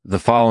The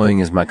following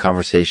is my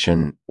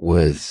conversation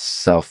with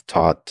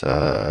self-taught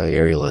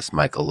aerialist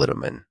Michael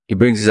Littman. He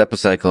brings his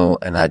epicycle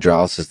and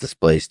hydrolysis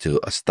displays to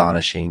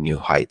astonishing new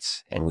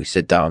heights, and we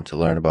sit down to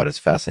learn about his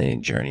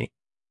fascinating journey.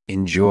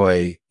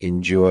 Enjoy.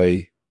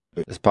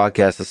 This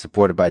podcast is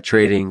supported by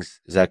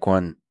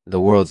Zexone,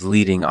 the world's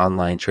leading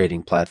online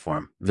trading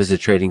platform. Visit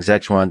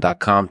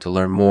tradingzexone.com to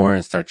learn more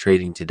and start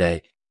trading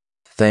today.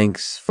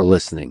 Thanks for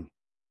listening.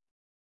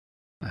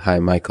 Hi,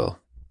 Michael.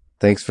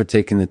 Thanks for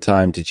taking the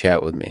time to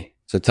chat with me.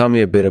 So tell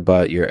me a bit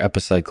about your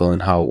epicycle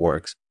and how it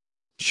works.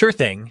 Sure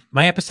thing.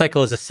 My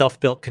epicycle is a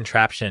self-built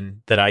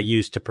contraption that I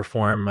use to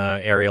perform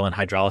aerial and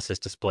hydrolysis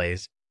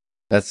displays.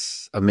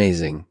 That's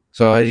amazing.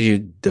 So how did you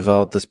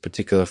develop this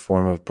particular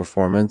form of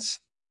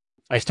performance?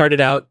 I started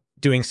out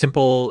doing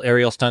simple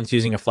aerial stunts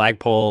using a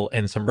flagpole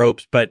and some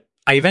ropes, but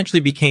I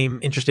eventually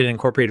became interested in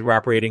incorporating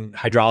operating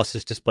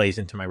hydrolysis displays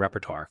into my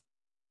repertoire.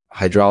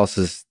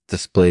 Hydrolysis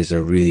displays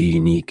are really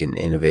unique and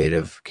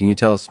innovative. Can you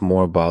tell us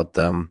more about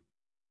them?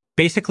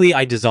 Basically,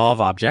 I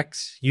dissolve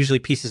objects, usually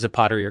pieces of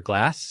pottery or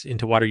glass,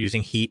 into water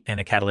using heat and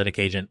a catalytic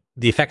agent.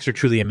 The effects are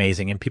truly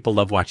amazing, and people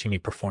love watching me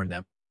perform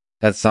them.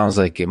 That sounds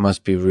like it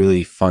must be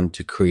really fun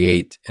to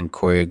create and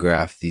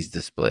choreograph these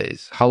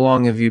displays. How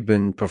long have you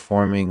been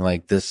performing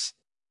like this?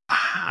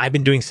 I've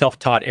been doing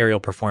self-taught aerial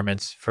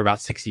performance for about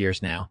 6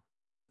 years now.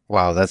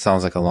 Wow, that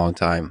sounds like a long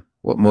time.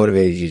 What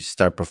motivated you to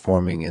start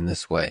performing in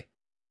this way?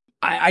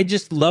 I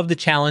just love the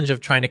challenge of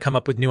trying to come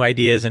up with new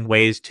ideas and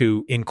ways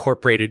to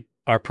incorporate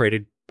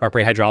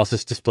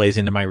hydrolysis displays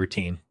into my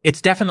routine.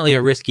 It's definitely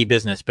a risky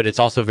business, but it's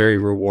also very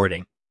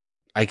rewarding.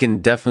 I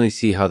can definitely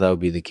see how that would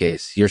be the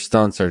case. Your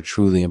stunts are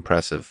truly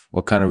impressive.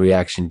 What kind of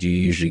reaction do you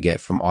usually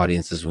get from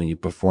audiences when you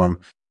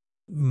perform?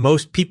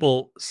 Most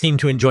people seem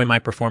to enjoy my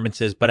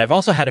performances, but I've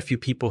also had a few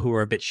people who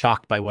are a bit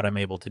shocked by what I'm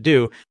able to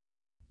do.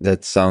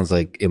 That sounds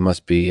like it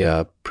must be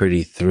a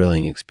pretty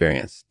thrilling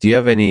experience. Do you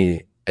have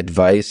any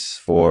advice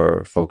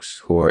for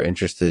folks who are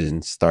interested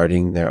in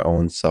starting their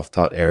own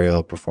self-taught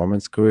aerial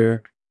performance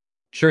career?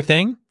 Sure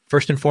thing.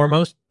 First and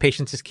foremost,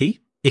 patience is key.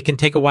 It can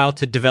take a while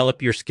to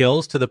develop your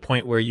skills to the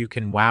point where you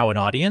can wow an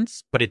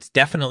audience, but it's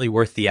definitely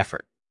worth the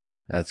effort.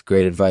 That's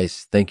great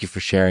advice. Thank you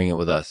for sharing it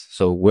with us.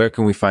 So where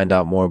can we find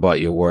out more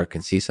about your work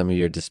and see some of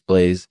your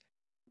displays?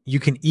 You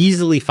can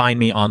easily find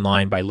me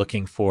online by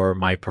looking for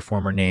my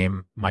performer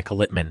name, Michael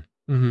Littman.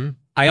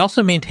 I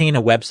also maintain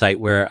a website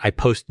where I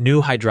post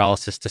new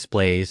hydrolysis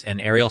displays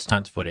and aerial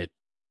stunts footage.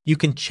 You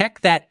can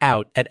check that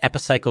out at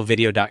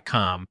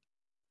epicyclevideo.com.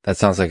 That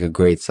sounds like a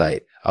great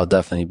site. I'll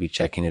definitely be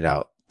checking it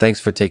out. Thanks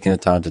for taking the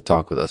time to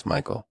talk with us,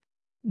 Michael.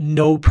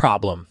 No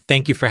problem.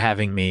 Thank you for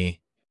having me.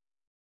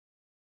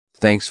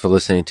 Thanks for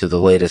listening to the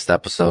latest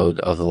episode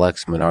of the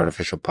Lexman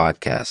Artificial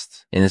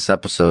Podcast. In this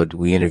episode,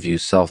 we interview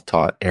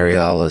self-taught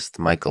aerialist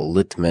Michael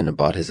Littman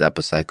about his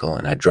epicycle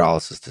and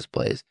hydrolysis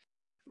displays.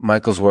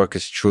 Michael's work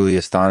is truly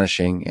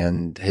astonishing,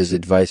 and his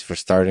advice for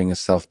starting a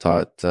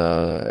self-taught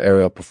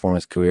aerial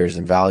performance career is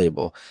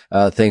invaluable.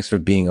 Thanks for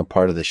being a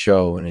part of the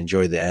show, and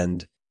enjoy the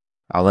end.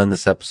 I'll end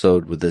this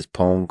episode with this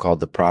poem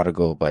called The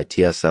Prodigal by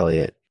T.S.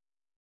 Eliot.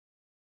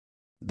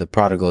 The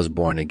prodigal is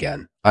born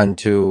again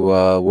unto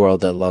a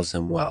world that loves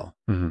him well.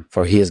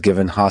 For he has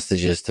given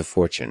hostages to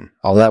fortune.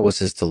 All that was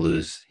his to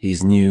lose.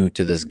 He's new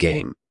to this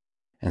game,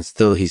 and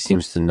still he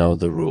seems to know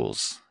the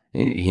rules.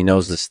 He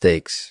knows the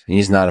stakes.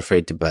 He's not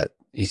afraid to bet.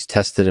 He's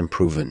tested and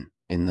proven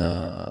in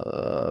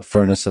the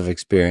furnace of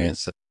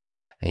experience,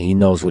 and he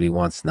knows what he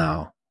wants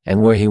now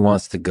and where he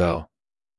wants to go.